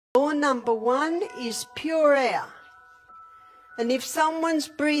number one is pure air. And if someone's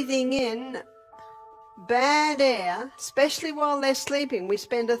breathing in bad air, especially while they're sleeping, we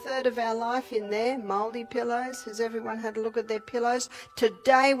spend a third of our life in there, mouldy pillows. Has everyone had a look at their pillows?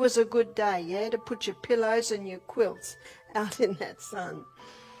 Today was a good day, yeah, to put your pillows and your quilts out in that sun.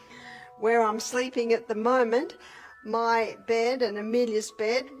 Where I'm sleeping at the moment, my bed and Amelia's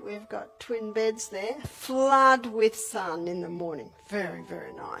bed, we've got twin beds there, flood with sun in the morning. Very,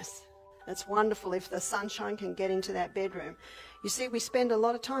 very nice. It's wonderful if the sunshine can get into that bedroom. You see, we spend a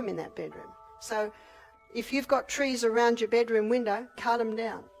lot of time in that bedroom. So if you've got trees around your bedroom window, cut them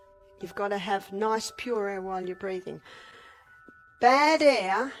down. You've got to have nice pure air while you're breathing. Bad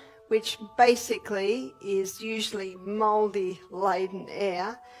air, which basically is usually mouldy laden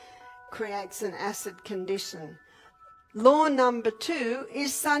air, creates an acid condition. Law number 2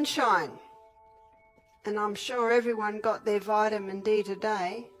 is sunshine. And I'm sure everyone got their vitamin D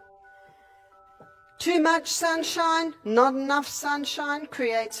today. Too much sunshine, not enough sunshine,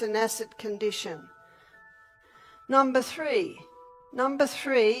 creates an acid condition. Number 3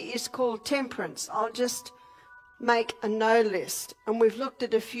 is called temperance. I'll just make a no list. And we've looked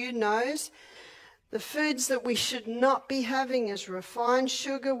at a few no's. The foods that we should not be having is refined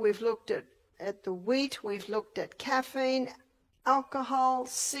sugar. We've looked at the wheat. We've looked at caffeine, alcohol,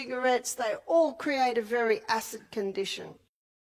 cigarettes. They all create a very acid condition.